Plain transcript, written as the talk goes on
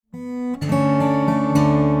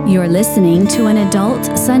You're listening to an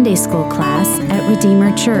adult Sunday school class at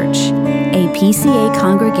Redeemer Church, a PCA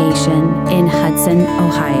congregation in Hudson,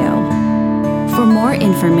 Ohio. For more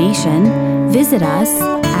information, visit us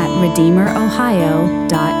at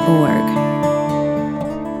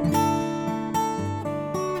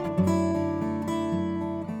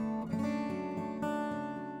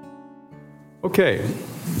Okay.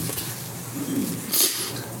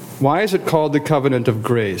 Why is it called the covenant of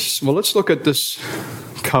grace? Well, let's look at this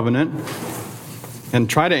covenant and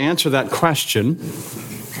try to answer that question.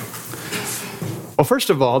 Well, first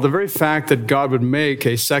of all, the very fact that God would make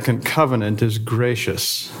a second covenant is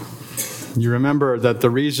gracious. You remember that the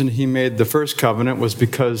reason he made the first covenant was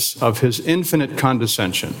because of his infinite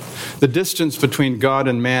condescension. The distance between God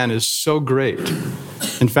and man is so great.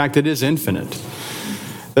 In fact, it is infinite.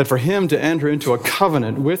 That for him to enter into a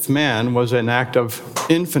covenant with man was an act of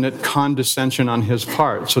infinite condescension on his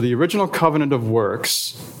part. So the original covenant of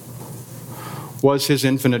works was his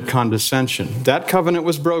infinite condescension. That covenant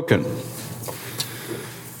was broken.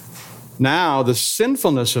 Now, the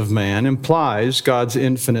sinfulness of man implies God's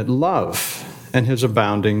infinite love and his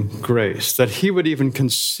abounding grace. That he would even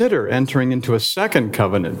consider entering into a second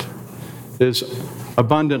covenant is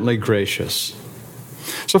abundantly gracious.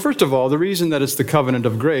 So first of all, the reason that it's the covenant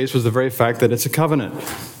of grace was the very fact that it's a covenant.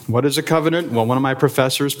 What is a covenant? Well, one of my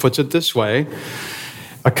professors puts it this way.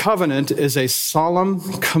 A covenant is a solemn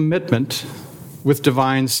commitment with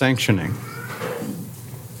divine sanctioning.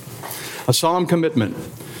 A solemn commitment.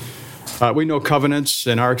 We know covenants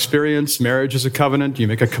in our experience. Marriage is a covenant. You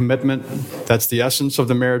make a commitment. That's the essence of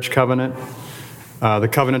the marriage covenant. The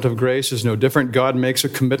covenant of grace is no different. God makes a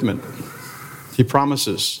commitment. He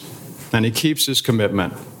promises. And he keeps his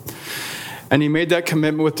commitment. And he made that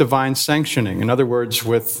commitment with divine sanctioning. In other words,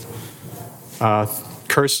 with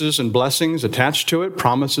curses and blessings attached to it,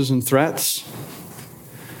 promises and threats.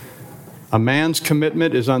 A man's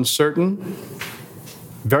commitment is uncertain.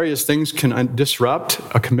 Various things can disrupt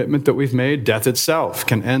a commitment that we've made. Death itself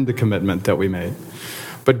can end the commitment that we made.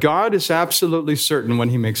 But God is absolutely certain when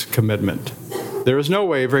he makes a commitment. There is no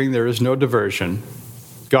wavering. There is no diversion.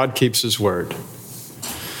 God keeps his word.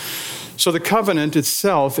 So the covenant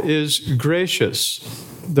itself is gracious.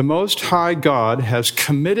 The Most High God has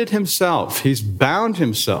committed himself, he's bound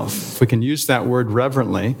himself, if we can use that word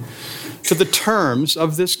reverently, to the terms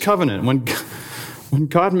of this covenant. When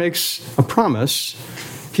God makes a promise,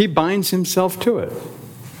 he binds himself to it.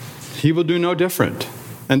 He will do no different.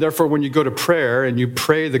 And therefore, when you go to prayer and you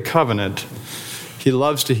pray the covenant, he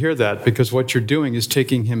loves to hear that because what you're doing is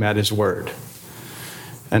taking him at his word.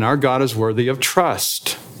 And our God is worthy of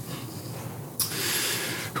trust.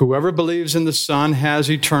 Whoever believes in the Son has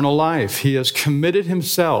eternal life. He has committed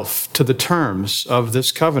himself to the terms of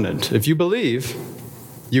this covenant. If you believe,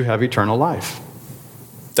 you have eternal life.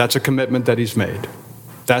 That's a commitment that he's made.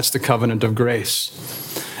 That's the covenant of grace.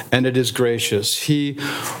 And it is gracious. He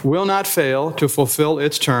will not fail to fulfill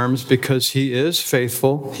its terms because he is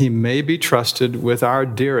faithful. He may be trusted with our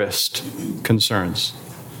dearest concerns,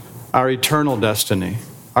 our eternal destiny,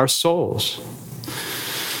 our souls.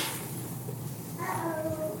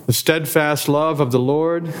 The steadfast love of the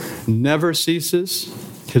Lord never ceases.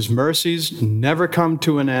 His mercies never come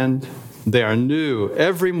to an end. They are new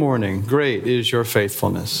every morning. Great is your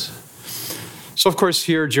faithfulness. So, of course,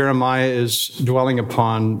 here Jeremiah is dwelling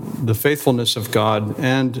upon the faithfulness of God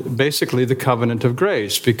and basically the covenant of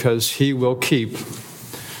grace because he will keep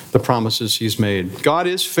the promises he's made. God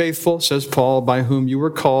is faithful, says Paul, by whom you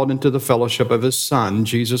were called into the fellowship of his Son,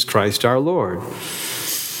 Jesus Christ our Lord.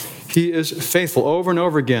 He is faithful. Over and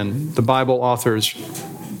over again, the Bible authors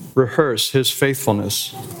rehearse his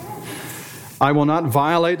faithfulness. I will not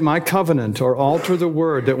violate my covenant or alter the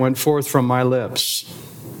word that went forth from my lips.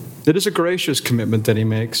 It is a gracious commitment that he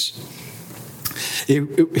makes.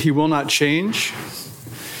 He will not change.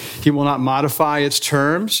 He will not modify its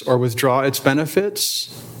terms or withdraw its benefits.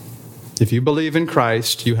 If you believe in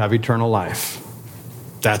Christ, you have eternal life.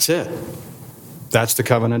 That's it. That's the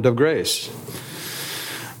covenant of grace.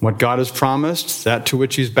 What God has promised, that to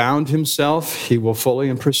which he's bound himself, he will fully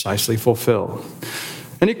and precisely fulfill.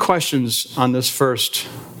 Any questions on this first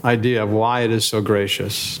idea of why it is so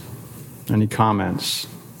gracious? Any comments?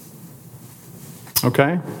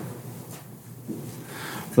 Okay.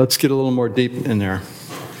 Let's get a little more deep in there.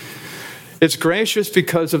 It's gracious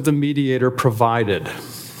because of the mediator provided.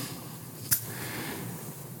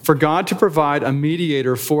 For God to provide a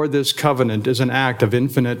mediator for this covenant is an act of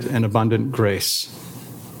infinite and abundant grace.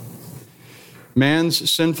 Man's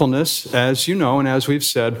sinfulness, as you know and as we've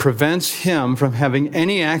said, prevents him from having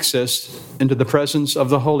any access into the presence of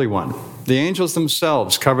the Holy One. The angels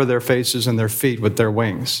themselves cover their faces and their feet with their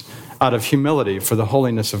wings out of humility for the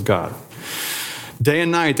holiness of God. Day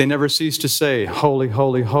and night, they never cease to say, "Holy,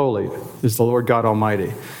 holy, holy is the Lord God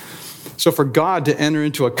Almighty." So for God to enter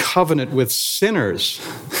into a covenant with sinners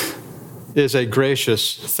is a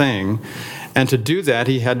gracious thing. And to do that,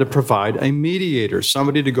 he had to provide a mediator,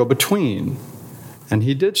 somebody to go between. And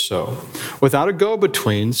he did so. Without a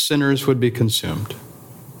go-between, sinners would be consumed.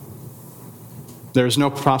 There is no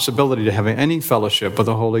possibility to having any fellowship with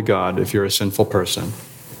a holy God if you're a sinful person.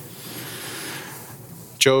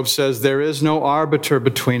 Job says, "There is no arbiter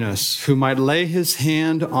between us who might lay his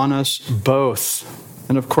hand on us both."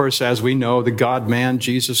 And of course, as we know, the God-man,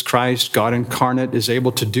 Jesus Christ, God incarnate, is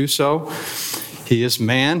able to do so. He is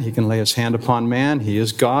man. He can lay his hand upon man. He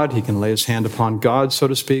is God. He can lay his hand upon God, so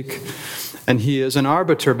to speak. And he is an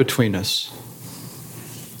arbiter between us.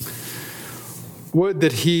 Would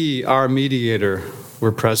that he, our mediator,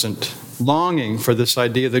 were present, longing for this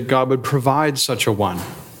idea that God would provide such a one,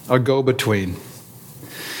 a go-between.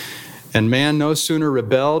 And man no sooner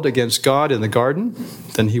rebelled against God in the garden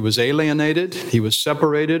than he was alienated. He was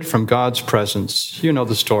separated from God's presence. You know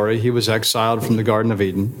the story. He was exiled from the Garden of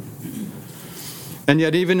Eden. And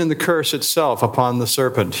yet, even in the curse itself upon the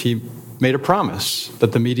serpent, he made a promise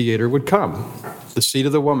that the mediator would come, the seed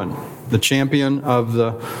of the woman, the champion of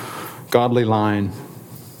the godly line.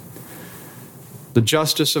 The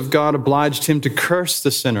justice of God obliged him to curse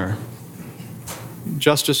the sinner.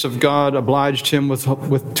 Justice of God obliged him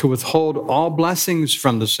to withhold all blessings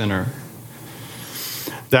from the sinner.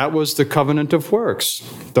 That was the covenant of works.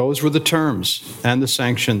 Those were the terms and the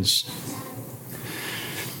sanctions.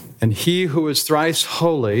 And he who is thrice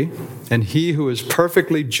holy and he who is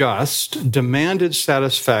perfectly just demanded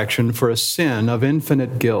satisfaction for a sin of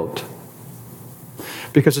infinite guilt.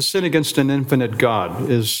 Because a sin against an infinite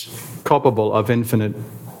God is culpable of infinite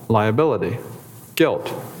liability,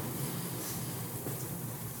 guilt.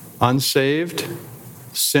 Unsaved,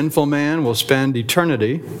 sinful man will spend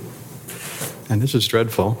eternity, and this is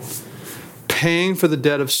dreadful, paying for the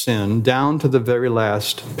debt of sin down to the very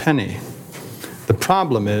last penny. The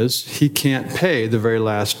problem is he can't pay the very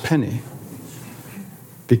last penny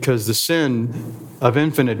because the sin of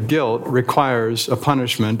infinite guilt requires a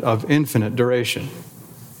punishment of infinite duration.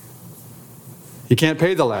 He can't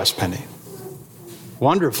pay the last penny.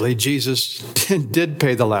 Wonderfully, Jesus did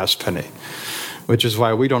pay the last penny, which is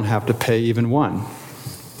why we don't have to pay even one.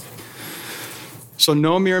 So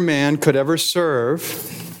no mere man could ever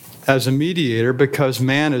serve as a mediator because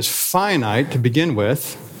man is finite to begin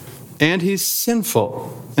with, and he's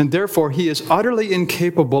sinful, and therefore he is utterly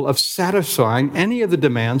incapable of satisfying any of the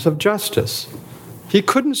demands of justice. He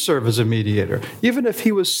couldn't serve as a mediator, even if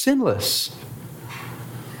he was sinless.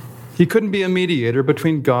 He couldn't be a mediator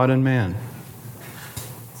between God and man.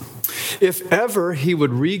 If ever he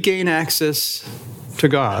would regain access to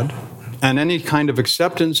God and any kind of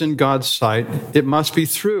acceptance in God's sight, it must be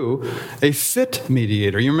through a fit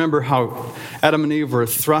mediator. You remember how Adam and Eve were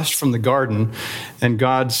thrust from the garden and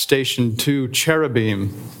God stationed two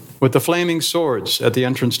cherubim with the flaming swords at the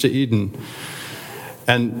entrance to Eden.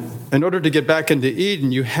 And in order to get back into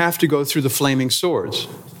Eden, you have to go through the flaming swords.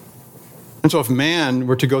 And so if man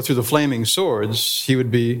were to go through the flaming swords, he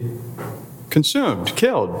would be consumed,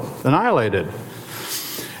 killed, annihilated.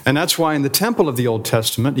 And that's why in the temple of the Old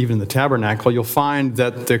Testament, even in the tabernacle, you'll find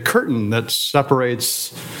that the curtain that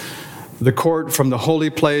separates the court from the holy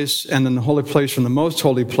place and then the holy place from the most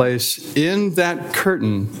holy place, in that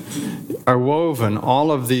curtain are woven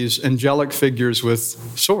all of these angelic figures with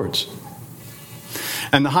swords.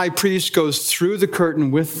 And the high priest goes through the curtain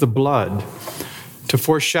with the blood to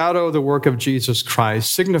foreshadow the work of Jesus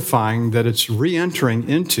Christ, signifying that it's re-entering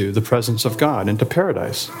into the presence of God, into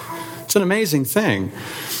paradise. It's an amazing thing.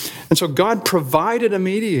 And so God provided a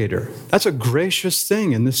mediator. That's a gracious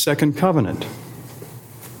thing in this second covenant.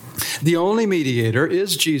 The only mediator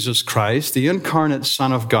is Jesus Christ, the incarnate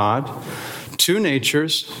Son of God, two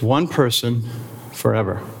natures, one person,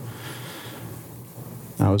 forever.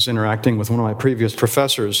 I was interacting with one of my previous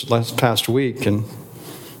professors past week, and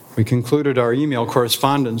we concluded our email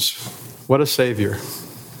correspondence, "What a Savior."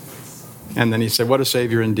 And then he said, "What a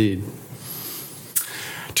Savior indeed."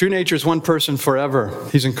 Two natures, one person forever.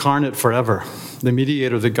 He's incarnate forever. The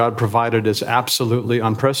mediator that God provided is absolutely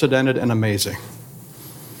unprecedented and amazing.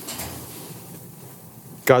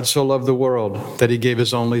 God so loved the world that he gave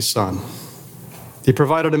his only Son. He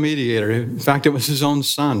provided a mediator. In fact, it was his own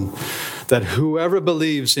Son, that whoever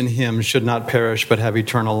believes in him should not perish but have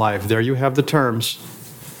eternal life. There you have the terms.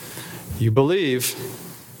 you believe,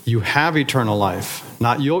 you have eternal life.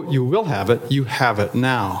 Not you will have it, you have it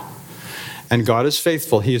now. And God is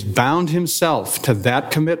faithful. He has bound himself to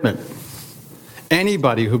that commitment.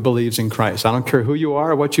 Anybody who believes in Christ, I don't care who you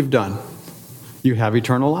are or what you've done, you have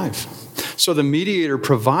eternal life. So the mediator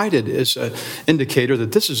provided is an indicator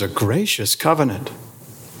that this is a gracious covenant.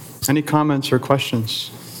 Any comments or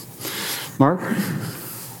questions? Mark? Does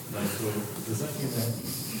that mean that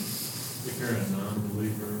if you're a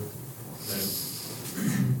non-believer, that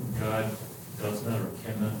God does not or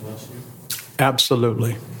cannot bless you?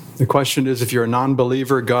 Absolutely. The question is, if you're a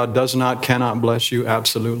non-believer, God does not, cannot bless you?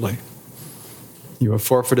 Absolutely. You have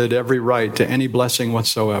forfeited every right to any blessing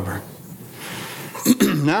whatsoever.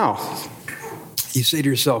 Now, you say to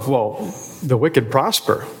yourself, well, the wicked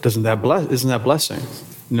prosper. Isn't that blessing?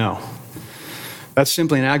 No. That's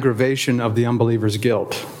simply an aggravation of the unbeliever's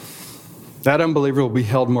guilt. That unbeliever will be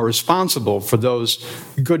held more responsible for those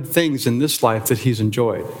good things in this life that he's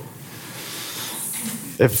enjoyed.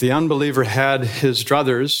 If the unbeliever had his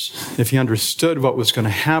druthers, if he understood what was going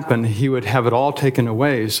to happen, he would have it all taken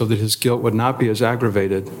away so that his guilt would not be as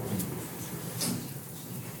aggravated.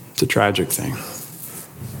 It's a tragic thing.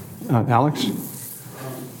 Alex?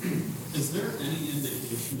 Is there any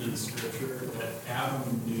indication in Scripture that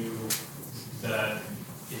Adam knew that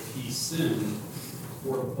if he sinned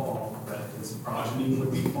or the fall, that his progeny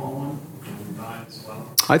would be fallen and die as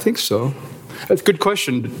well? I think so. That's a good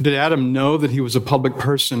question. Did Adam know that he was a public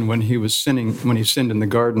person when he was sinning, when he sinned in the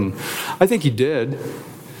garden? I think he did.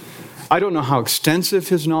 I don't know how extensive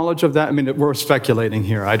his knowledge of that. I mean, we're speculating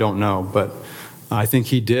here. I don't know, but I think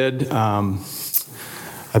he did.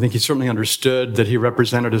 I think he certainly understood that he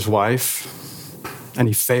represented his wife, and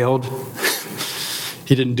he failed.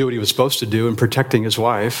 He didn't do what he was supposed to do in protecting his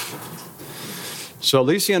wife. So at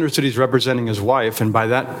least he understood he's representing his wife, and by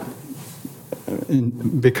that,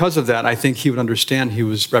 because of that, I think he would understand he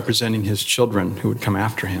was representing his children who would come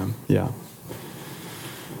after him. Yeah.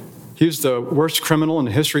 He was the worst criminal in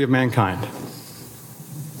the history of mankind.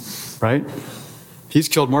 Right? He's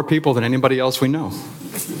killed more people than anybody else we know.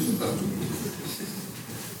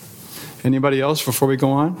 Anybody else before we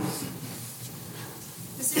go on?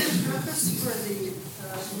 Is there a purpose for the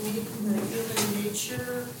human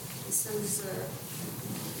nature? It says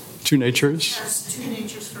Two natures. has two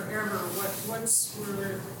natures forever. What's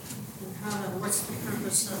the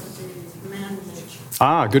purpose of the man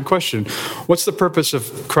nature? Good question. What's the purpose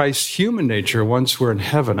of Christ's human nature once we're in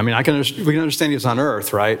heaven? I mean, we can understand he's on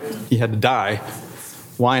earth, right? He had to die.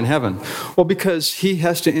 Why in heaven? Well, because he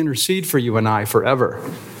has to intercede for you and I forever.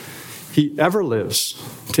 He ever lives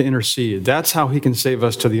to intercede. That's how he can save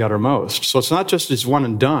us to the uttermost. So it's not just his one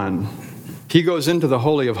and done. He goes into the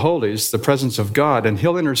Holy of Holies, the presence of God, and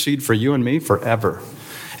he'll intercede for you and me forever.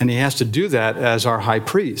 And he has to do that as our high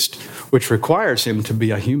priest, which requires him to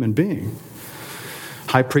be a human being.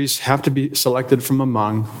 High priests have to be selected from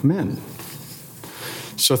among men.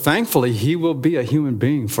 So thankfully, he will be a human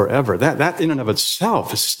being forever. That in and of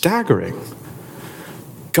itself is staggering.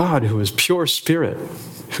 God, who is pure spirit,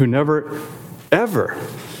 who never, ever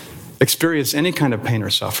experienced any kind of pain or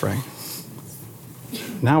suffering.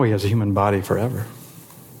 Now he has a human body forever.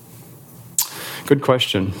 Good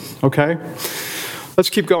question. Okay. Let's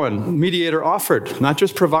keep going. Mediator offered, not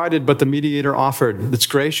just provided, but the mediator offered. It's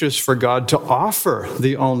gracious for God to offer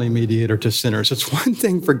the only mediator to sinners. It's one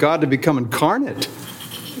thing for God to become incarnate.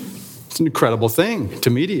 It's an incredible thing to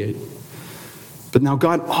mediate. But now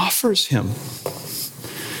God offers him.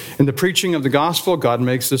 In the preaching of the gospel, God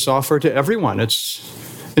makes this offer to everyone. It's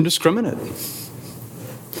indiscriminate.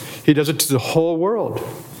 He does it to the whole world.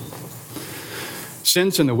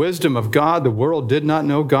 Since in the wisdom of God, the world did not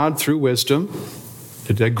know God through wisdom,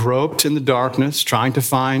 they groped in the darkness, trying to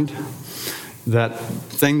find that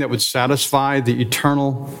thing that would satisfy the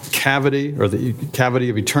eternal cavity or the cavity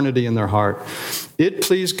of eternity in their heart. It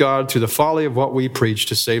pleased God through the folly of what we preach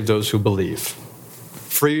to save those who believe.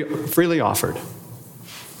 Freely offered.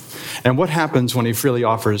 And what happens when he freely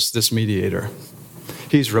offers this mediator?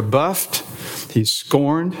 He's rebuffed, he's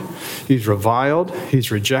scorned, he's reviled,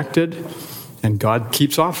 he's rejected, and God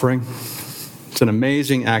keeps offering. It's an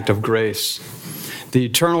amazing act of grace. The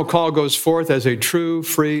eternal call goes forth as a true,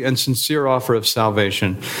 free, and sincere offer of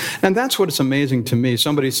salvation. And that's what is amazing to me.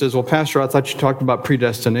 Somebody says, well, Pastor, I thought you talked about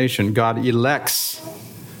predestination. God elects,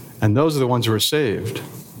 and those are the ones who are saved.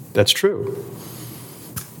 That's true.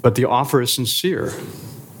 But the offer is sincere.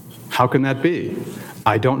 How can that be?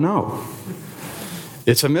 I don't know.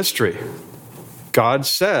 It's a mystery. God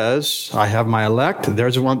says, I have my elect. They're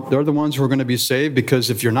the ones who are going to be saved, because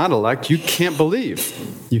if you're not elect, you can't believe.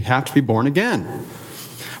 You have to be born again.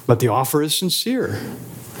 But the offer is sincere.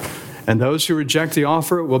 And those who reject the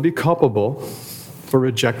offer will be culpable for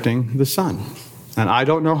rejecting the Son. And I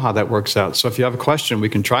don't know how that works out. So if you have a question, we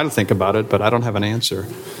can try to think about it, but I don't have an answer.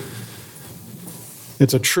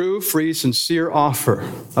 It's a true, free, sincere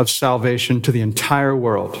offer of salvation to the entire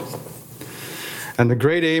world. And the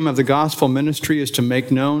great aim of the gospel ministry is to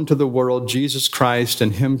make known to the world Jesus Christ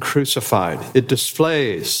and Him crucified. It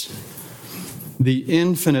displays the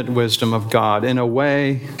infinite wisdom of God in a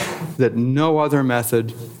way that no other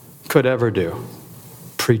method could ever do.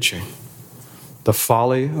 Preaching. The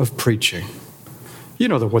folly of preaching. You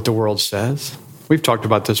know what the world says. We've talked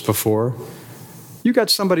about this before. You got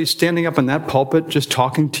somebody standing up in that pulpit just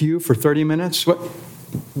talking to you for 30 minutes?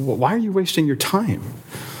 Why are you wasting your time?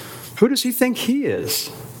 Who does he think he is?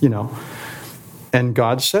 And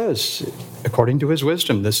God says, according to His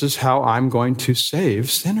wisdom, this is how I'm going to save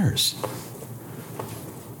sinners.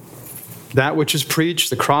 That which is preached,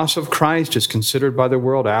 the cross of Christ, is considered by the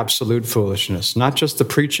world absolute foolishness. Not just the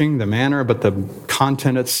preaching, the manner, but the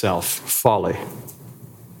content itself, folly.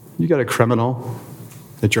 You got a criminal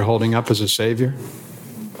that you're holding up as a savior?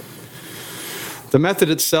 The method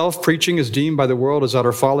itself, preaching, is deemed by the world as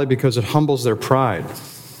utter folly because it humbles their pride.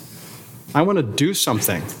 I want to do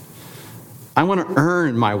something. I want to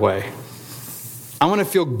earn my way. I want to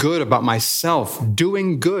feel good about myself,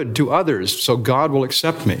 doing good to others so God will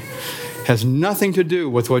accept me. Has nothing to do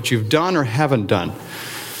with what you've done or haven't done.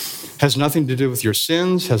 Has nothing to do with your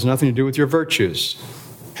sins, has nothing to do with your virtues.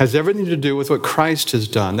 Has everything to do with what Christ has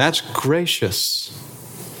done. That's gracious.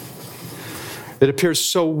 It appears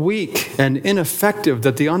so weak and ineffective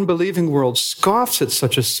that the unbelieving world scoffs at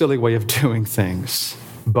such a silly way of doing things.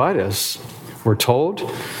 But as we're told,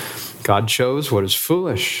 God chose what is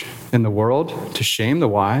foolish in the world to shame the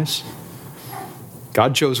wise.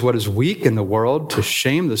 God chose what is weak in the world to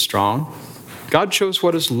shame the strong. God chose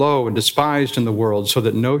what is low and despised in the world so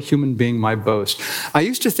that no human being might boast. I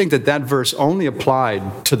used to think that verse only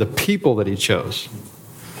applied to the people that He chose.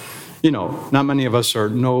 Not many of us are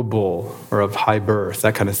noble or of high birth,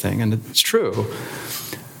 that kind of thing, and it's true.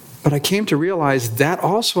 But I came to realize that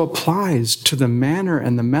also applies to the manner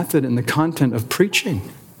and the method and the content of preaching.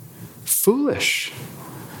 Foolish.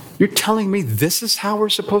 You're telling me this is how we're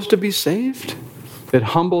supposed to be saved? It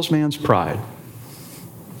humbles man's pride.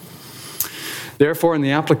 Therefore, in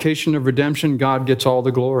the application of redemption, God gets all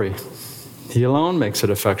the glory. He alone makes it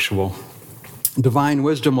effectual. Divine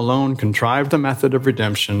wisdom alone contrived the method of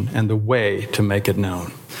redemption and the way to make it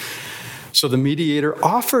known. So the mediator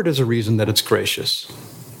offered as a reason that it's gracious.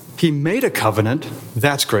 He made a covenant,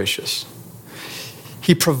 that's gracious.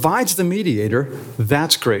 He provides the mediator,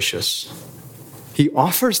 that's gracious. He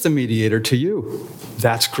offers the mediator to you,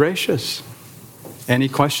 that's gracious. Any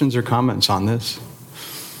questions or comments on this?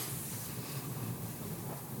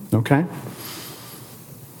 Okay.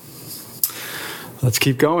 Let's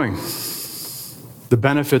keep going. The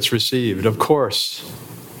benefits received, of course.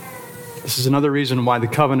 This is another reason why the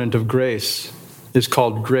covenant of grace is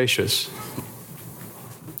called gracious.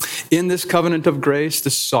 In this covenant of grace,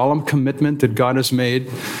 this solemn commitment that God has made,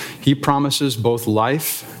 He promises both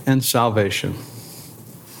life and salvation.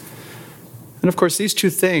 And of course, these two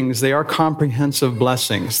things, they are comprehensive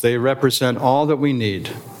blessings. They represent all that we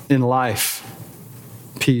need in life,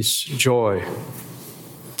 peace, joy.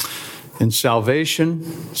 In salvation,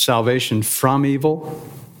 salvation from evil,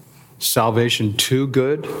 salvation to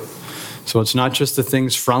good. So it's not just the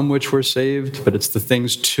things from which we're saved, but it's the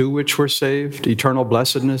things to which we're saved. Eternal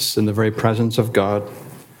blessedness in the very presence of God.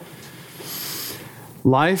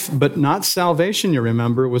 Life, but not salvation, you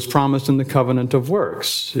remember, was promised in the covenant of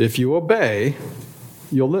works. If you obey,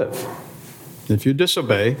 you'll live. If you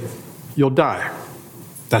disobey, you'll die.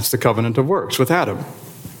 That's the covenant of works with Adam.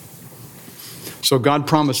 So God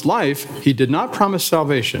promised life. He did not promise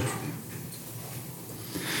salvation.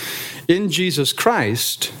 In Jesus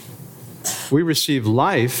Christ, we receive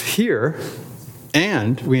life here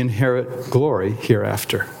and we inherit glory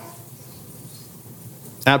hereafter.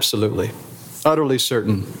 Absolutely. Utterly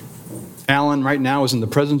certain. Alan right now is in the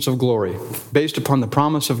presence of glory, based upon the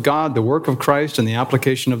promise of God, the work of Christ, and the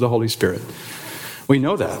application of the Holy Spirit. We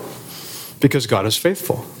know that because God is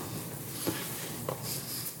faithful.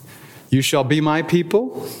 You shall be my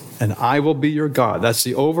people, and I will be your God. That's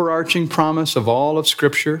the overarching promise of all of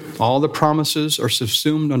Scripture. All the promises are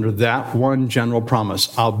subsumed under that one general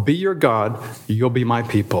promise. I'll be your God, you'll be my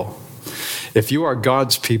people. If you are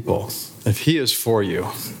God's people, if He is for you,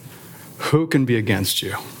 who can be against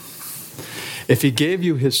you? If He gave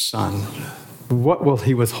you His Son, what will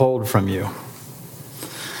He withhold from you?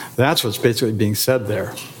 That's what's basically being said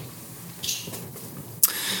there.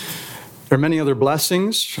 There are many other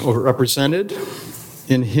blessings represented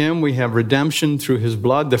In him we have redemption through his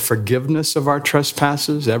blood, the forgiveness of our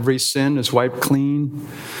trespasses. Every sin is wiped clean.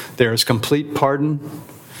 There is complete pardon.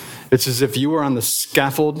 It's as if you were on the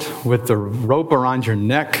scaffold with the rope around your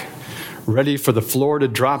neck, ready for the floor to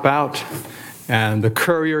drop out, and the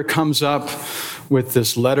courier comes up with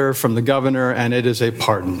this letter from the governor, and it is a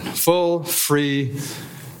pardon. Full, free,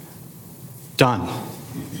 done.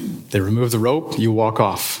 They remove the rope, you walk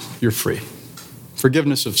off, you're free.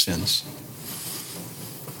 Forgiveness of sins.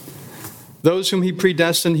 Those whom he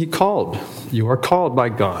predestined, he called. You are called by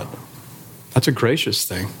God. That's a gracious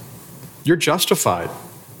thing. You're justified.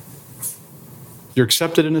 You're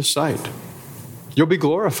accepted in his sight. You'll be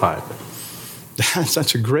glorified.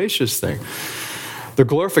 That's a gracious thing. The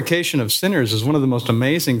glorification of sinners is one of the most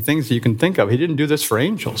amazing things that you can think of. He didn't do this for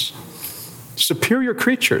angels. Superior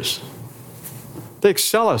creatures. They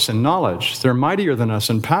excel us in knowledge. They're mightier than us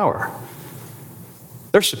in power.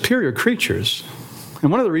 They're superior creatures. And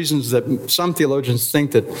one of the reasons that some theologians think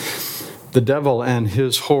that the devil and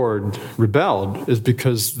his horde rebelled is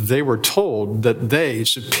because they were told that they,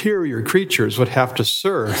 superior creatures, would have to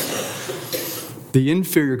serve the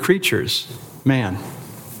inferior creatures, man.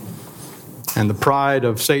 And the pride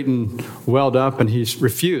of Satan welled up and he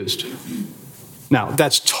refused. Now,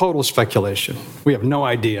 that's total speculation. We have no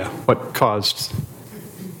idea what caused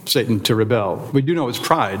Satan to rebel. We do know it's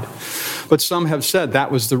pride. But some have said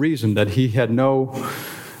that was the reason, that he had no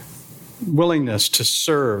willingness to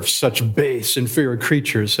serve such base, inferior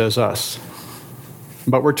creatures as us.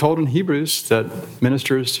 But we're told in Hebrews that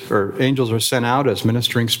ministers or angels are sent out as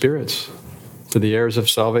ministering spirits to the heirs of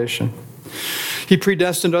salvation. He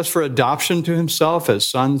predestined us for adoption to himself as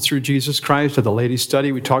sons through Jesus Christ. At the ladies'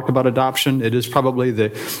 study, we talked about adoption. It is probably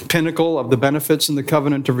the pinnacle of the benefits in the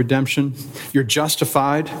covenant of redemption. You're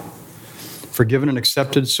justified, forgiven and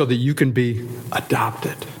accepted so that you can be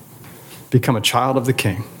adopted, become a child of the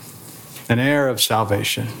King, an heir of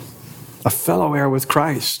salvation, a fellow heir with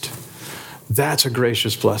Christ. That's a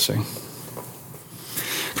gracious blessing.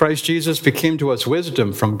 Christ Jesus became to us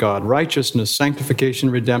wisdom from God, righteousness, sanctification,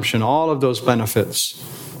 redemption, all of those benefits.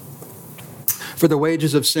 For the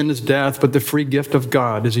wages of sin is death, but the free gift of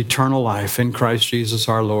God is eternal life in Christ Jesus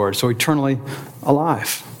our Lord. So eternally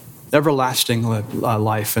alive, everlasting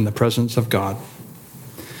life in the presence of God.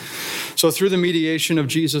 So through the mediation of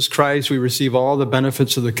Jesus Christ, we receive all the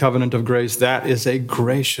benefits of the covenant of grace. That is a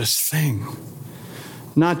gracious thing.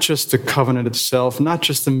 Not just the covenant itself, not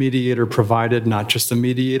just the mediator provided, not just the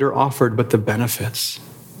mediator offered, but the benefits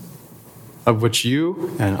of which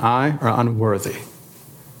you and I are unworthy.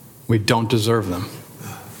 We don't deserve them.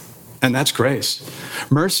 And that's grace.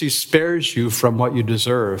 Mercy spares you from what you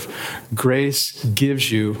deserve. Grace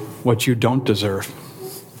gives you what you don't deserve.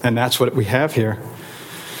 And that's what we have here.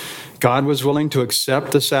 God was willing to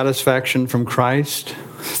accept the satisfaction from Christ.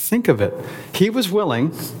 Think of it. He was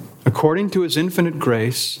willing, according to his infinite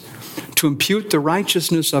grace, to impute the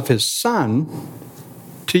righteousness of his Son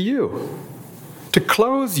to you, to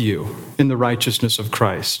clothe you in the righteousness of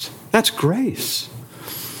Christ. That's grace.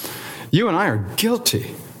 You and I are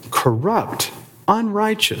guilty, corrupt,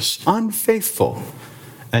 unrighteous, unfaithful,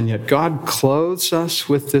 and yet God clothes us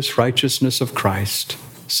with this righteousness of Christ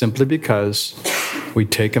simply because we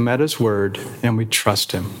take him at his word and we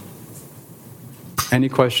trust him. Any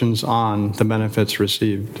questions on the benefits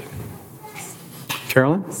received?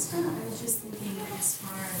 Carolyn? I was just thinking as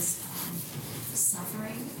far as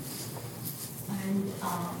suffering, and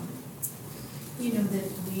that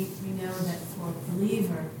we know that for a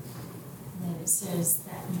believer, that it says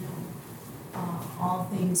that all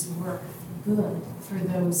things work good for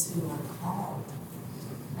those who are called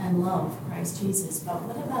and love Christ Jesus. But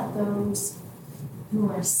what about those who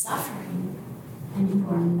are suffering and who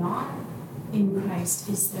are not in Christ?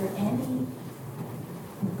 Is there any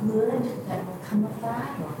good that will come of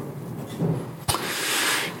that?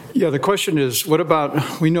 Yeah, the question is, what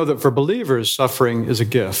about, we know that for believers, suffering is a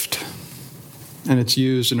gift, and it's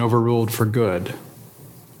used and overruled for good.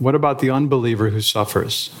 What about the unbeliever who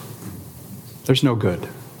suffers? There's no good.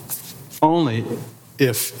 Only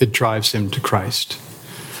if it drives him to Christ.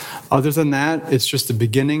 Other than that, it's just the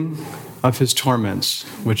beginning of his torments,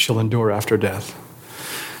 which he'll endure after death.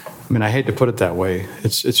 I mean, I hate to put it that way.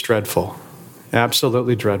 It's dreadful.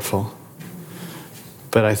 Absolutely dreadful.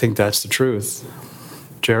 But I think that's the truth.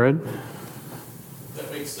 Jared? That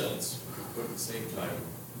makes sense. But at the same time,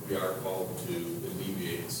 we are called to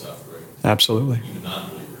alleviate suffering. Absolutely. Even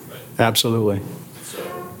non-believers, right? Absolutely. So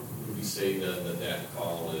would we say then that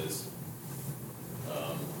call is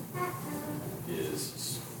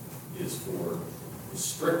for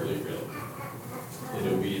strictly really in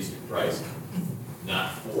obedience to Christ,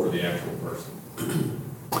 not for the actual person?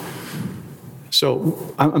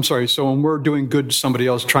 So, I'm sorry, so when we're doing good to somebody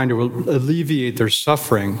else, trying to alleviate their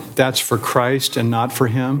suffering, that's for Christ and not for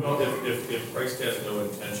him? Well, if Christ has no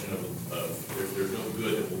intention of there's no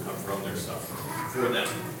good that will come from their suffering for them,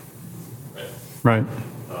 right? Right.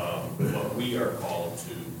 But we are called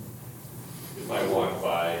to, if I walk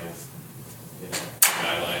by, a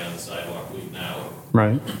guy lying on the sidewalk bleeding out,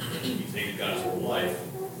 Right. and you take God's whole life,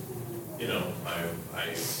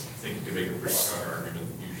 I think you can make a pretty strong argument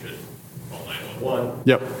that you should call 911.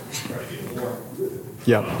 Yep. Try to get more.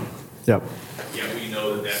 Yep. Yep. Yeah, we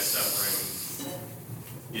know that suffering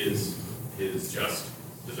is just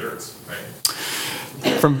desserts,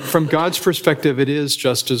 right? From God's perspective, it is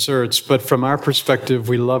just desserts, but from our perspective,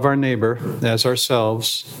 we love our neighbor as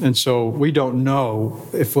ourselves, and so we don't know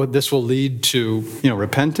if this will lead to,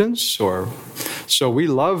 repentance, or so we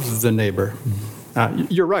love the neighbor.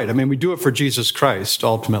 You're right. I mean, we do it for Jesus Christ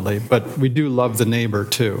ultimately, but we do love the neighbor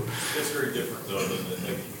too. That's very different though than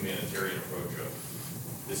the humanitarian approach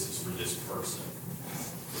of this is for this person.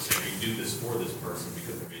 So we do this for this person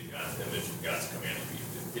because we made God's image and God's command.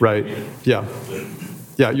 Right. Yeah.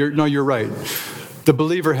 Yeah. You're right. The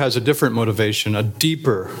believer has a different motivation, a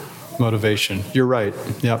deeper motivation. You're right.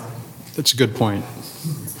 Yep. That's a good point.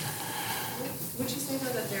 Would you say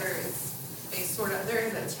though that there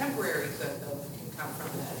is a temporary good though that can come from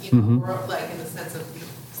that, or like in the sense of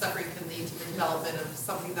suffering can lead to the development of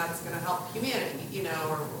something that's going to help humanity,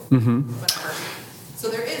 or whatever. So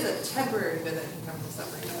there is a temporary good that can come from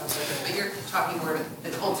suffering, but you're talking more of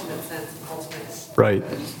an ultimate sense, an ultimate. Right.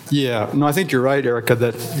 Yeah. No, I think you're right, Erica,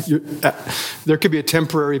 that there could be a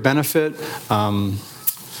temporary benefit.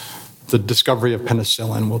 The discovery of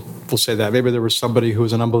penicillin, we'll say that. Maybe there was somebody who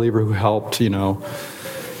was an unbeliever who helped,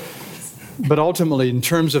 But ultimately, in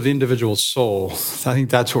terms of the individual soul, I think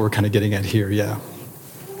that's what we're kind of getting at here, yeah.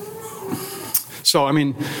 So, I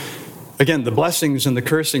mean, again, the blessings and the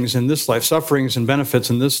cursings in this life, sufferings and benefits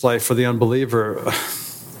in this life for the unbeliever,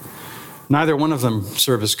 neither one of them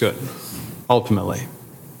serve as good, ultimately.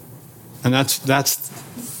 And that's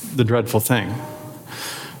the dreadful thing.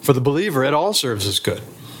 For the believer, it all serves as good.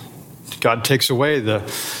 God takes away the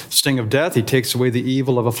sting of death. He takes away the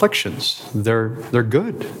evil of afflictions. They're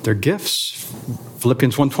good. They're gifts.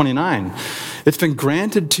 Philippians 1:29. It's been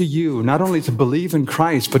granted to you not only to believe in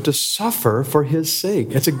Christ, but to suffer for his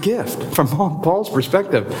sake. It's a gift. From Paul's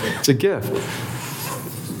perspective, it's a gift.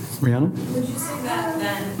 Rihanna? Would you say that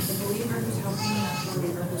then the believer who's helping the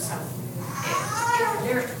believer who's suffering,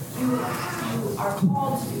 you are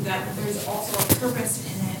called to do that, but there's also a purpose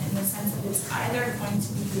in it, in the sense that it's either going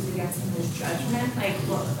to be used against him as judgment, like,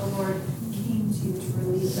 look, the Lord came to you to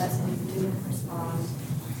relieve us and you didn't respond,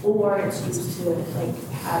 or it's used to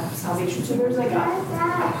have salvation. So there's a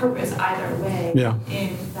purpose either way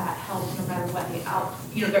in that help, no matter what the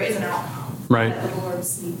there is an outcome. Right. That the Lord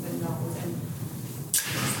sees and knows. And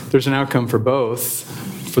there's an outcome for both.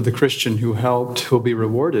 For the Christian who helped, who'll be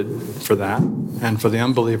rewarded for that, and for the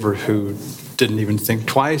unbeliever who didn't even think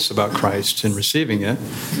twice about Christ in receiving it,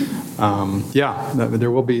 there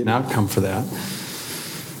will be an outcome for that.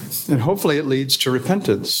 And hopefully it leads to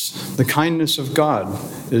repentance. The kindness of God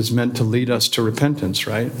is meant to lead us to repentance,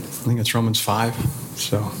 right? I think it's Romans 5.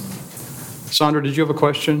 So, Sandra, did you have a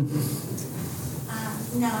question?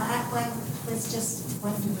 No, I was just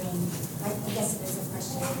wondering, I guess it is a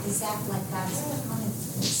question, is that like God's promise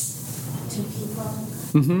to people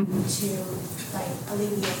to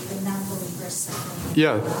alleviate the non-believer's suffering?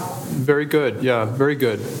 Yeah, very good. Yeah, very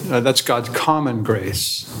good. That's God's common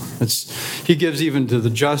grace. He gives even to the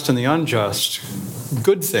just and the unjust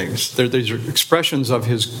good things. These are expressions of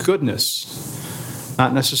his goodness,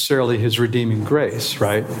 not necessarily his redeeming grace,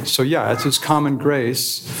 right? So yeah, it's his common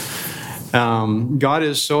grace. God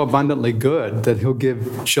is so abundantly good that he'll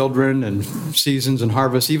give children and seasons and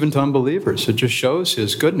harvests even to unbelievers. It just shows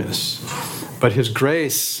his goodness. But his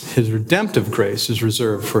grace, his redemptive grace, is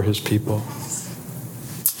reserved for his people.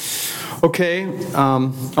 Okay.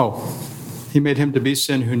 He made him to be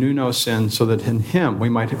sin who knew no sin, so that in him we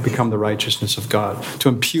might become the righteousness of God, to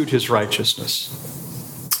impute his righteousness.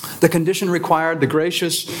 The condition required,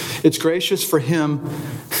 it's gracious for him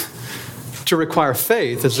to require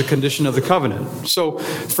faith as a condition of the covenant. So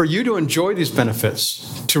for you to enjoy these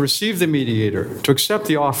benefits, to receive the mediator, to accept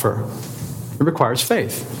the offer, it requires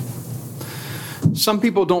faith. Some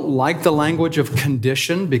people don't like the language of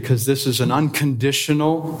condition because this is an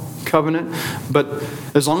unconditional covenant. But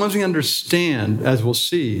as long as we understand, as we'll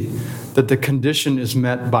see, that the condition is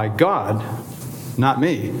met by God, not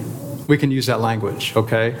me, we can use that language,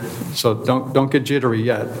 okay? So don't get jittery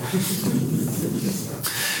yet.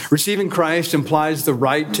 Receiving Christ implies the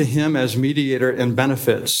right to him as mediator and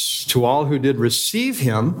benefits to all who did receive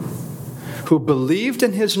him, who believed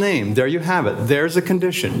in his name. There you have it. There's a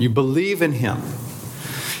condition. You believe in him.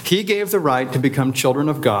 He gave the right to become children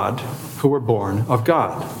of God who were born of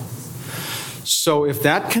God. So if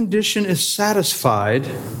that condition is satisfied,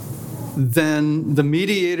 then the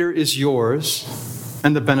mediator is yours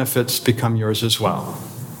and the benefits become yours as well.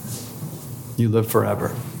 You live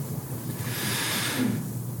forever.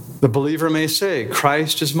 The believer may say,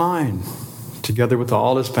 Christ is mine, together with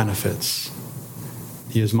all his benefits.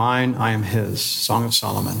 He is mine, I am his. Song of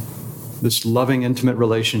Solomon. This loving, intimate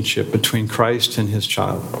relationship between Christ and his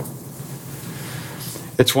child.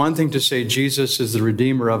 It's one thing to say Jesus is the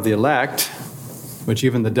Redeemer of the elect, which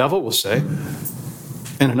even the devil will say,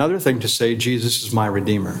 and another thing to say Jesus is my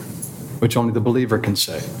Redeemer, which only the believer can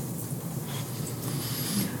say.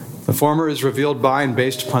 The former is revealed by and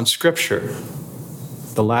based upon Scripture.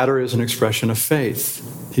 The latter is an expression of faith.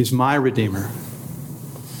 He's my Redeemer.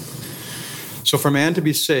 So for man to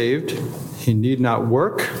be saved, he need not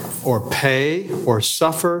work or pay or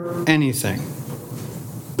suffer anything.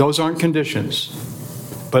 Those aren't conditions,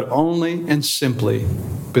 but only and simply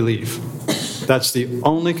believe. That's the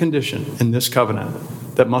only condition in this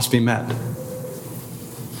covenant that must be met.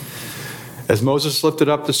 As Moses lifted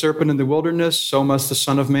up the serpent in the wilderness, so must the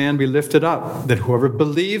Son of Man be lifted up, that whoever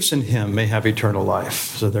believes in him may have eternal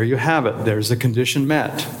life. So there you have it. There's the condition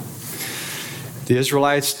met. The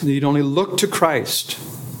Israelites need only look to Christ,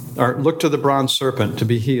 or look to the bronze serpent to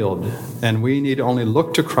be healed, and we need only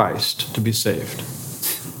look to Christ to be saved.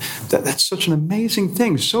 That's such an amazing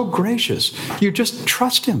thing, so gracious. You just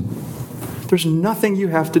trust him. There's nothing you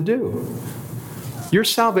have to do. Your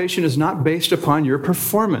salvation is not based upon your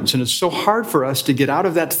performance, and it's so hard for us to get out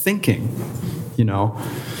of that thinking. You know,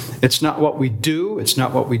 it's not what we do, it's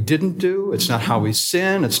not what we didn't do, it's not how we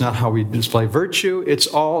sin, it's not how we display virtue, it's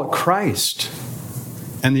all Christ.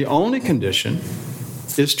 And the only condition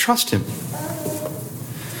is trust him.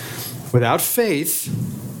 Without faith,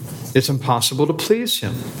 it's impossible to please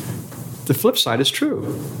him. The flip side is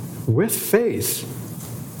true. With faith,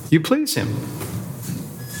 you please him.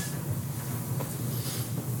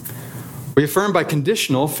 We affirm by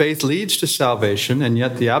conditional, faith leads to salvation, and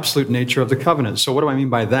yet the absolute nature of the covenant. So what do I mean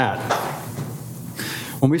by that?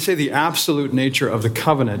 When we say the absolute nature of the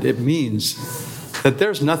covenant, it means that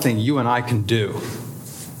there's nothing you and I can do,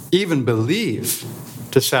 even believe,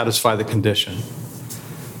 to satisfy the condition.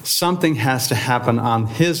 Something has to happen on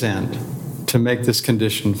his end to make this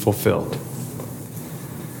condition fulfilled.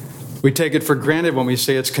 We take it for granted when we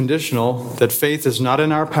say it's conditional that faith is not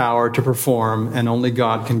in our power to perform and only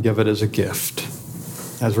God can give it as a gift,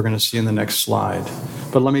 as we're going to see in the next slide.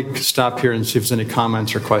 But let me stop here and see if there's any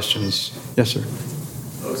comments or questions. Yes, sir.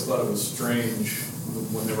 I always thought it was strange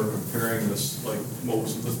when they were comparing this, like what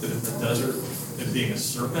was listed in the desert, it being a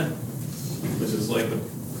serpent, which is like the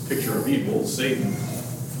picture of evil, Satan.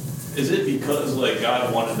 Is it because like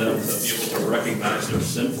God wanted them to be able to recognize their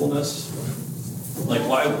sinfulness? Like,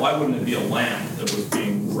 why wouldn't it be a lamb that was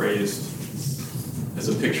being raised as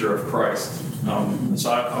a picture of Christ?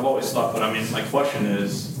 So I've always thought, but I mean, my question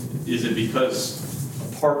is it because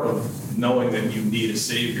a part of knowing that you need a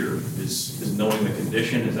Savior is knowing the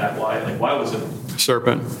condition? Is that why? Like, why was it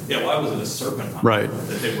serpent? Yeah, why was it a serpent? Right.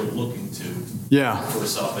 That they were looking to yeah. for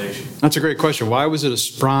salvation? That's a great question. Why was it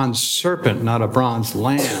a bronze serpent, not a bronze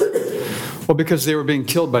lamb? Well, because they were being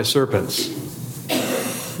killed by serpents.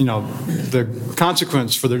 You know, the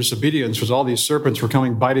consequence for their disobedience was all these serpents were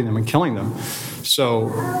coming, biting them and killing them. So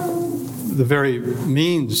the very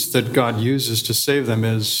means that God uses to save them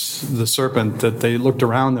is the serpent, that they looked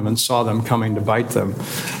around them and saw them coming to bite them.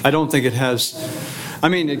 I don't think it has, I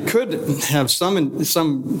mean, it could have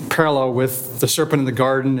some parallel with the serpent in the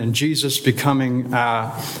garden and Jesus becoming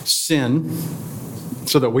sin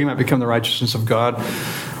so that we might become the righteousness of God.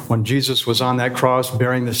 When Jesus was on that cross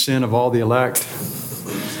bearing the sin of all the elect,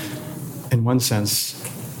 in one sense,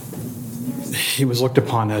 he was looked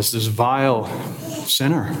upon as this vile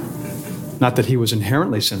sinner. Not that he was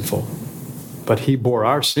inherently sinful, but he bore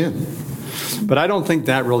our sin. But I don't think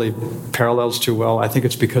that really parallels too well. I think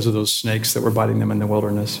it's because of those snakes that were biting them in the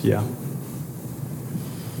wilderness. Yeah.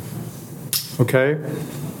 Okay?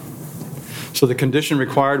 So the condition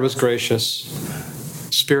required was gracious,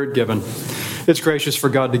 Spirit given. It's gracious for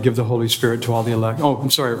God to give the Holy Spirit to all the elect. Oh,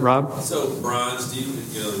 I'm sorry, Rob? So bronze,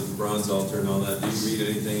 you know, the bronze altar and all that, do you read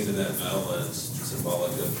anything into that metal as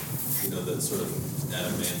symbolic of, you know, that sort of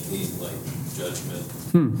adamantine, like, judgment,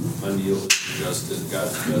 unyielding justice,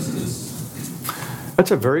 God's justice?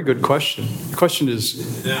 That's a very good question. The question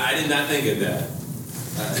is... No, I did not think of that.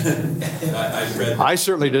 I read. I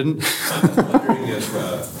certainly didn't. I'm wondering if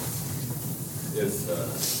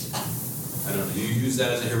I don't know, do you use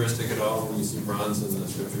that as a heuristic at all when you see bronze in the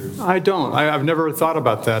scriptures? I don't. I've never thought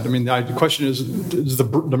about that. I mean, the question is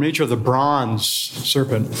the nature of the bronze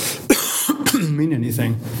serpent mean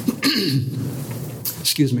anything?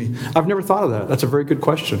 Excuse me. I've never thought of that. That's a very good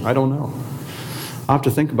question. I don't know. I'll have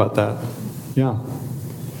to think about that. Yeah.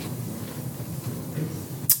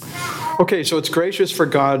 Okay, so it's gracious for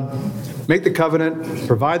God. Make the covenant,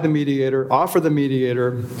 provide the mediator, offer the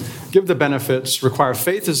mediator, give the benefits, require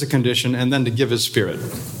faith as a condition, and then to give his Spirit.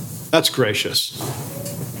 That's gracious.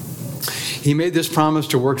 He made this promise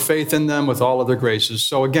to work faith in them with all other graces.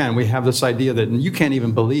 So again, we have this idea that you can't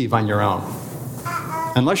even believe on your own.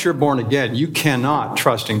 Unless you're born again, you cannot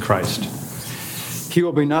trust in Christ. He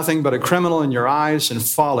will be nothing but a criminal in your eyes and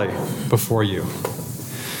folly before you.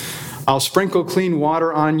 I'll sprinkle clean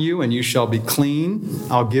water on you, and you shall be clean.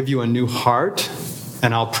 I'll give you a new heart,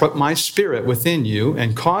 and I'll put my Spirit within you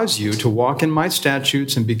and cause you to walk in my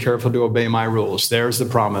statutes and be careful to obey my rules. There's the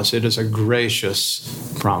promise. It is a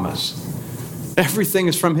gracious promise. Everything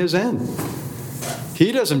is from his end.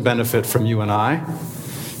 He doesn't benefit from you and I.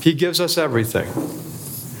 He gives us everything.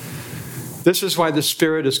 This is why the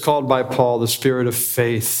Spirit is called by Paul the Spirit of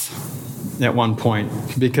faith at one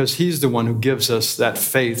point, because he's the one who gives us that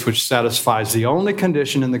faith which satisfies the only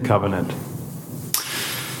condition in the covenant.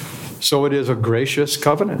 So it is a gracious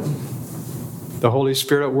covenant. The Holy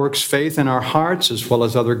Spirit works faith in our hearts as well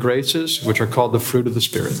as other graces, which are called the fruit of the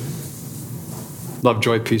Spirit. Love,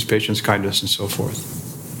 joy, peace, patience, kindness, and so forth.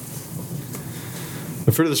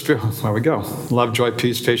 The fruit of the Spirit, there we go. Love, joy,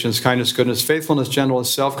 peace, patience, kindness, goodness, faithfulness,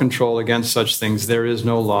 gentleness, self-control. Against such things there is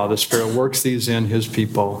no law. The Spirit works these in his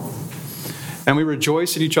people. And we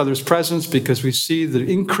rejoice in each other's presence because we see the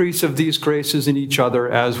increase of these graces in each other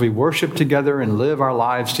as we worship together and live our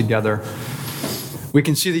lives together. We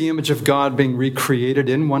can see the image of God being recreated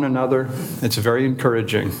in one another. It's very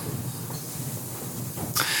encouraging.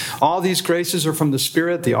 All these graces are from the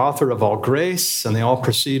Spirit, the author of all grace, and they all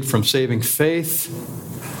proceed from saving faith.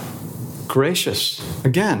 Gracious.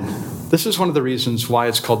 Again, this is one of the reasons why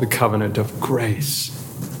it's called the covenant of grace.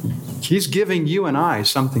 He's giving you and I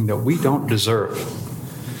something that we don't deserve.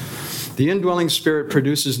 The indwelling Spirit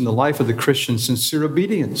produces in the life of the Christian sincere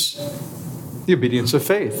obedience, the obedience of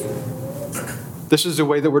faith. This is the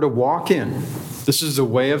way that we're to walk in. This is the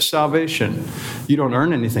way of salvation. You don't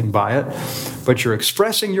earn anything by it, but you're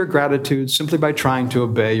expressing your gratitude simply by trying to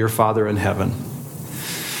obey your Father in heaven.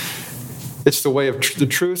 It's the way of the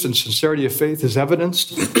truth and sincerity of faith is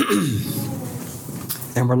evidenced,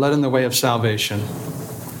 and we're led in the way of salvation.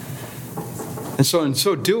 And so in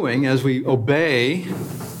so doing, as we obey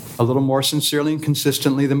a little more sincerely and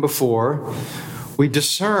consistently than before, we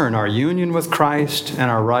discern our union with Christ and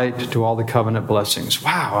our right to all the covenant blessings.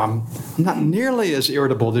 Wow, I'm not nearly as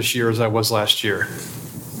irritable this year as I was last year.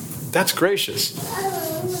 That's gracious.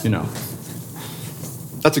 You know,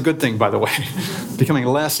 that's a good thing, by the way, becoming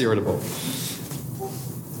less irritable.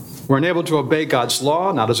 We're enabled to obey God's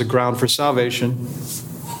law, not as a ground for salvation,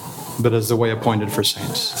 but as the way appointed for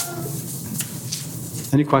saints.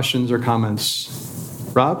 Any questions or comments?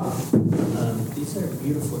 Rob? These are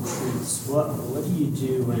beautiful truths. What do you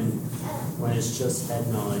do when it's just head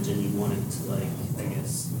knowledge and you want it to, like, I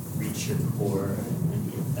guess, reach your core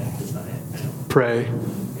and be affected by it? Pray.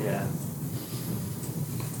 Yeah.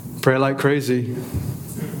 Pray like crazy.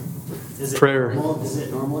 Is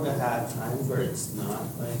it normal to have times where it's not,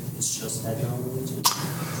 like, it's just head knowledge?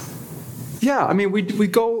 Yeah, I mean, we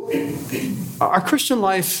go, our Christian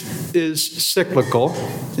life is cyclical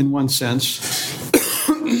in one sense.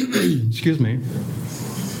 Excuse me.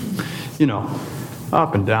 You know,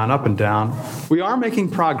 up and down, up and down. We are making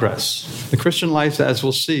progress. The Christian life, as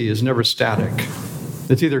we'll see, is never static.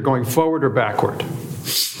 It's either going forward or backward.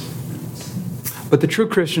 But the true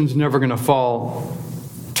Christian's never going to fall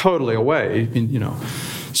totally away, you know.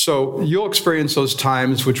 So you'll experience those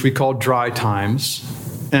times which we call dry times.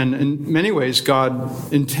 And in many ways,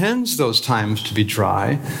 God intends those times to be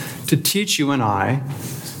dry, to teach you and I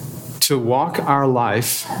to walk our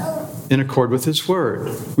life in accord with His Word.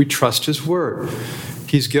 We trust His Word.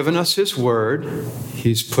 He's given us His Word.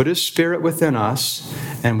 He's put His Spirit within us,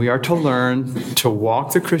 and we are to learn to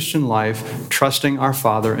walk the Christian life trusting our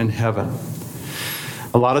Father in heaven.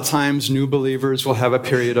 A lot of times, new believers will have a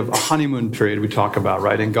period of a honeymoon period we talk about,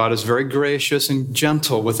 right? And God is very gracious and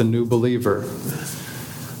gentle with a new believer.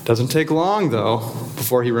 Doesn't take long, though,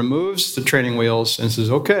 before He removes the training wheels and says,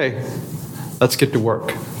 okay, let's get to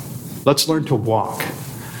work. Let's learn to walk.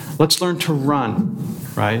 Let's learn to run,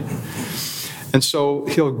 right? And so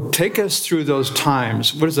he'll take us through those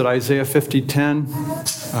times. What is it, Isaiah 50:10?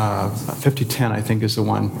 50:10, I think, is the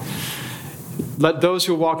one. Let those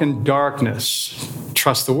who walk in darkness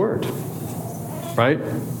trust the word, right?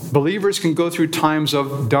 Believers can go through times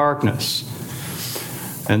of darkness.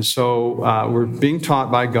 And so we're being taught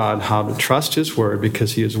by God how to trust his word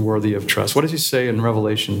because he is worthy of trust. What does he say in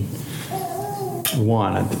Revelation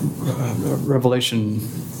 1? Revelation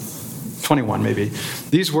 21, maybe.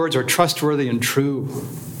 These words are trustworthy and true.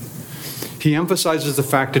 He emphasizes the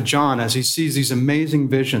fact to John as he sees these amazing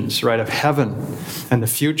visions, right, of heaven and the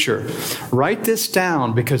future. Write this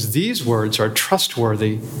down because these words are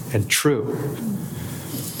trustworthy and true.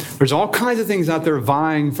 There's all kinds of things out there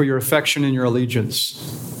vying for your affection and your allegiance.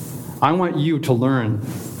 I want you to learn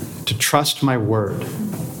to trust my word.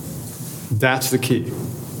 That's the key.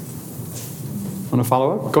 Want to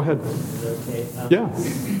follow up? Go ahead. Okay. Yeah.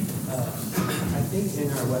 I think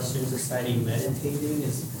in our Western society, meditating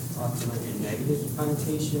is often like a negative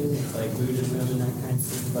connotation. It's like Buddhism and that kind of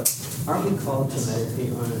thing. But aren't we called to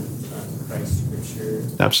meditate on Christ's scripture?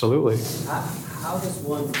 Absolutely. How does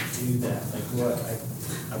one do that? Like what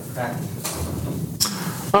a practice?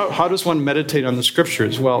 How does one meditate on the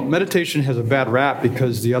scriptures? Well, meditation has a bad rap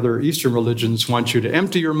because the other Eastern religions want you to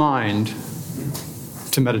empty your mind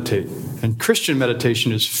to meditate. And Christian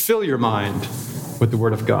meditation is fill your mind with the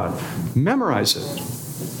Word of God. Memorize it.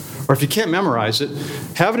 Or if you can't memorize it,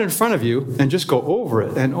 have it in front of you and just go over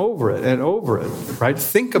it and over it and over it, right?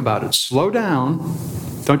 Think about it. Slow down.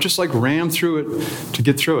 Don't just like ram through it to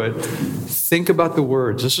get through it. Think about the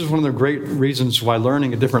words. This is one of the great reasons why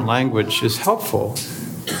learning a different language is helpful.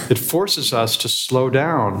 It forces us to slow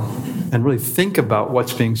down and really think about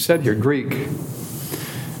what's being said here. Greek.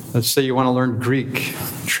 Let's say you want to learn Greek,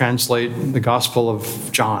 translate the Gospel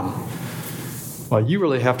of John. Well, you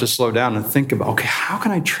really have to slow down and think about, okay, how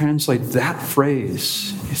can I translate that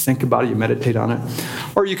phrase? You think about it, you meditate on it.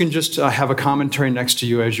 Or you can just have a commentary next to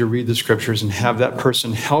you as you read the scriptures and have that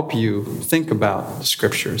person help you think about the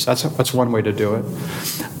scriptures. That's one way to do it.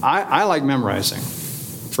 I like memorizing.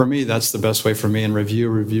 For me, that's the best way for me, and review,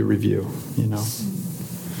 you know.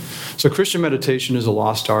 So Christian meditation is a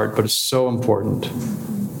lost art, but it's so important.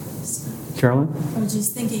 Carolyn? I was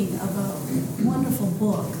just thinking of a wonderful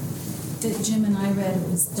book that Jim and I read. It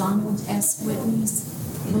was Donald S. Whitney's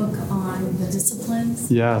book on the disciplines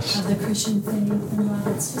of the Christian faith and love.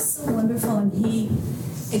 It's just so wonderful. And he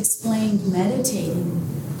explained meditating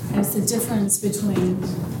as the difference between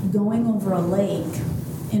going over a lake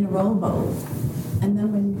in a rowboat, and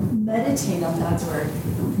then when you meditate on God's word,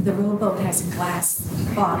 the rowboat has a glass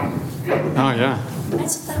bottom. Oh, yeah. I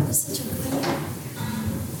just thought it was such a great,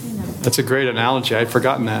 That's a great analogy. I'd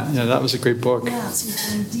forgotten that. Yeah, that was a great book. Yeah, so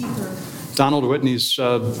you're going deeper. Donald Whitney's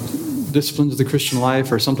Disciplines of the Christian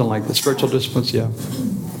Life or something like that. Spiritual Disciplines, yeah.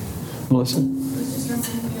 Melissa? It was just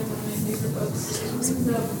reminding me of one of my favorite books. It brings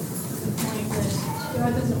up the point that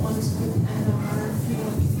God doesn't want us to depend on our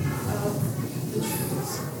feeling of the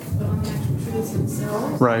truths, but on the actual truths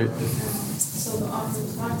themselves. Right. So the author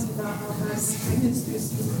talks about how God brings us through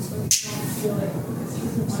seasons when we don't feel it because he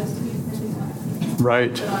doesn't want us to be dependent on him.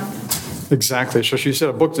 Right. Exactly. So she said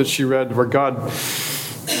a book that she read where God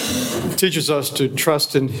teaches us to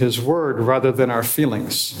trust in his word rather than our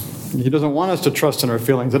feelings. He doesn't want us to trust in our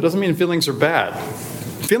feelings. That doesn't mean feelings are bad.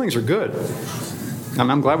 Feelings are good.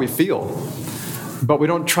 I'm glad we feel. But we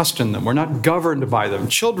don't trust in them. We're not governed by them.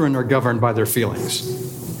 Children are governed by their feelings.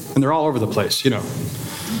 And they're all over the place, you know.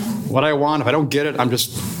 What I want, if I don't get it, I'm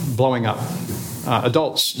just blowing up.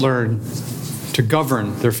 Adults learn to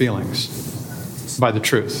govern their feelings by the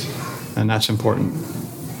truth. And that's important.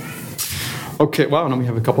 Okay, wow, now we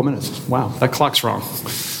have a couple minutes. Wow, that clock's wrong.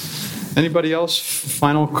 Anybody else?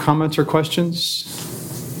 Final comments or questions?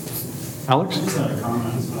 Alex? I just had a comment.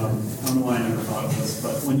 I don't know why I never thought of this,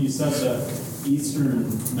 but when you said that Eastern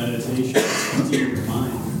meditation is emptying your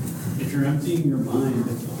mind, if you're emptying your mind,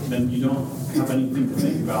 then you don't have anything to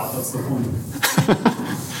think about. That's the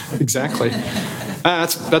point. Exactly.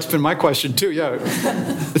 That's been my question too. Yeah,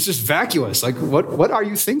 it's just vacuous. Like, what are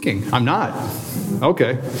you thinking? I'm not.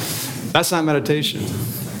 Okay, that's not meditation.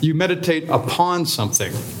 You meditate upon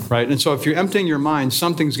something, right? And so if you're emptying your mind,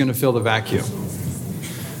 something's going to fill the vacuum.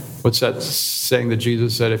 What's that saying that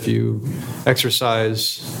Jesus said? If you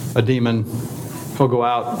exorcise a demon, he'll go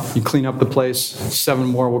out. You clean up the place. 7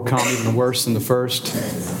 more will come, even worse than the first.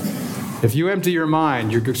 If you empty your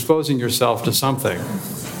mind, you're exposing yourself to something.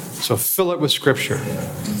 So fill it with Scripture.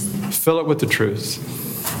 Fill it with the truth.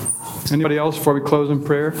 Anybody else before we close in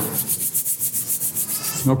prayer?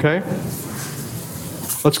 Okay?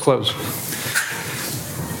 Let's close.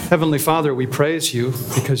 Heavenly Father, we praise you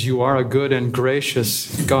because you are a good and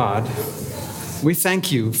gracious God. We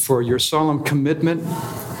thank you for your solemn commitment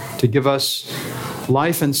to give us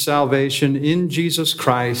life and salvation in Jesus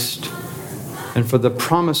Christ, and for the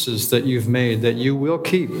promises that you've made that you will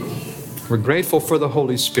keep. We're grateful for the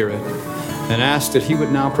Holy Spirit and ask that he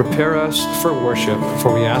would now prepare us for worship,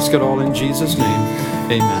 for we ask it all in Jesus' name.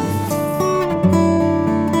 Amen.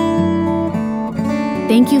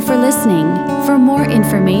 Thank you for listening. For more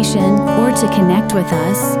information or to connect with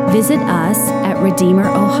us, visit us at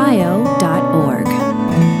redeemerohio.org.